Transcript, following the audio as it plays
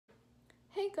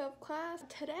Wake up, class!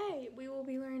 Today we will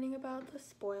be learning about the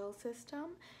spoils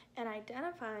system and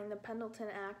identifying the Pendleton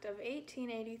Act of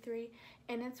 1883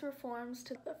 and its reforms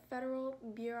to the federal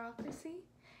bureaucracy,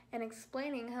 and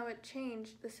explaining how it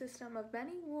changed the system of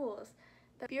many rules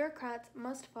that bureaucrats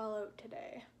must follow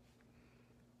today.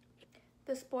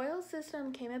 The spoils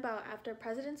system came about after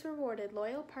presidents rewarded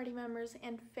loyal party members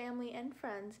and family and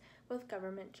friends with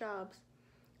government jobs.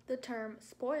 The term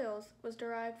spoils was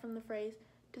derived from the phrase,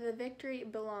 "To the victory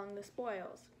belong the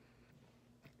spoils."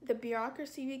 The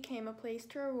bureaucracy became a place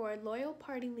to reward loyal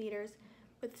party leaders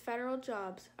with federal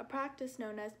jobs, a practice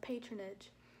known as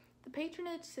patronage. The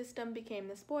patronage system became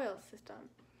the spoils system.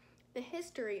 The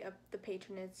history of the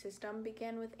patronage system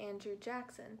began with Andrew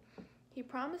Jackson. He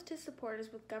promised his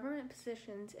supporters with government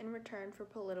positions in return for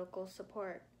political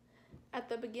support. At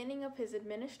the beginning of his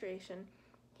administration,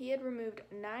 he had removed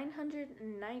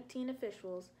 919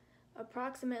 officials,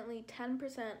 approximately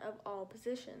 10% of all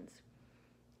positions.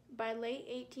 By late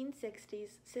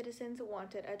 1860s, citizens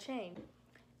wanted a change.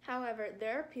 However,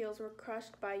 their appeals were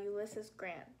crushed by Ulysses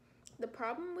Grant. The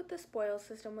problem with the spoils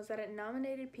system was that it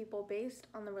nominated people based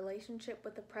on the relationship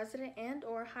with the president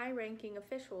and/or high-ranking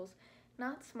officials,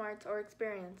 not smarts or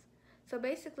experience. So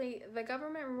basically, the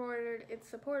government rewarded its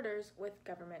supporters with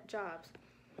government jobs.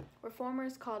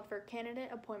 Reformers called for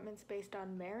candidate appointments based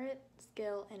on merit,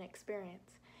 skill, and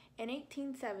experience. In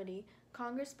 1870,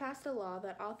 Congress passed a law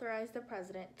that authorized the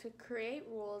president to create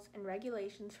rules and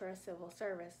regulations for a civil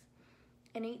service.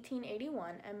 In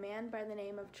 1881, a man by the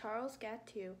name of Charles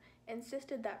Gattu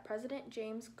insisted that President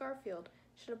James Garfield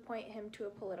should appoint him to a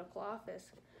political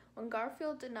office. When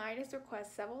Garfield denied his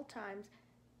request several times,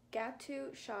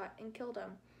 Gattu shot and killed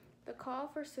him. The call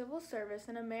for civil service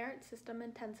and a merit system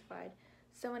intensified,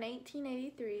 so in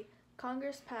 1883,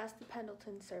 Congress passed the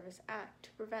Pendleton Service Act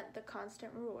to prevent the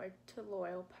constant reward to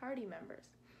loyal party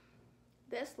members.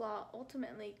 This law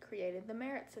ultimately created the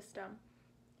merit system.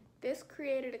 This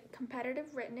created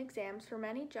competitive written exams for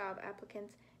many job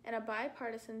applicants and a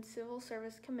bipartisan civil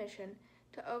service commission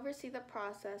to oversee the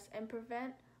process and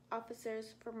prevent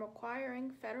officers from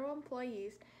requiring federal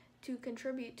employees to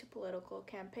contribute to political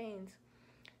campaigns.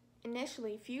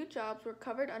 Initially, few jobs were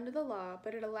covered under the law,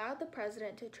 but it allowed the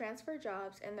president to transfer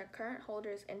jobs and their current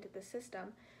holders into the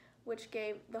system, which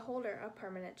gave the holder a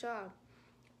permanent job.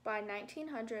 By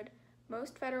 1900,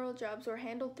 most federal jobs were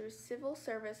handled through civil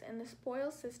service, and the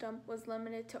spoils system was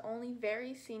limited to only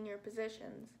very senior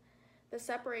positions. The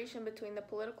separation between the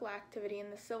political activity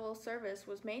and the civil service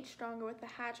was made stronger with the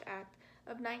Hatch Act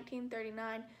of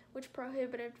 1939, which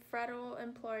prohibited federal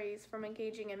employees from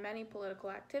engaging in many political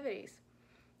activities.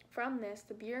 From this,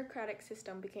 the bureaucratic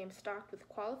system became stocked with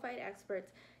qualified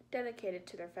experts dedicated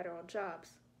to their federal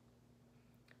jobs.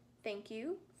 Thank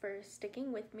you for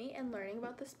sticking with me and learning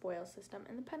about the spoils system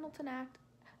and the Pendleton Act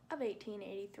of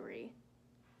 1883.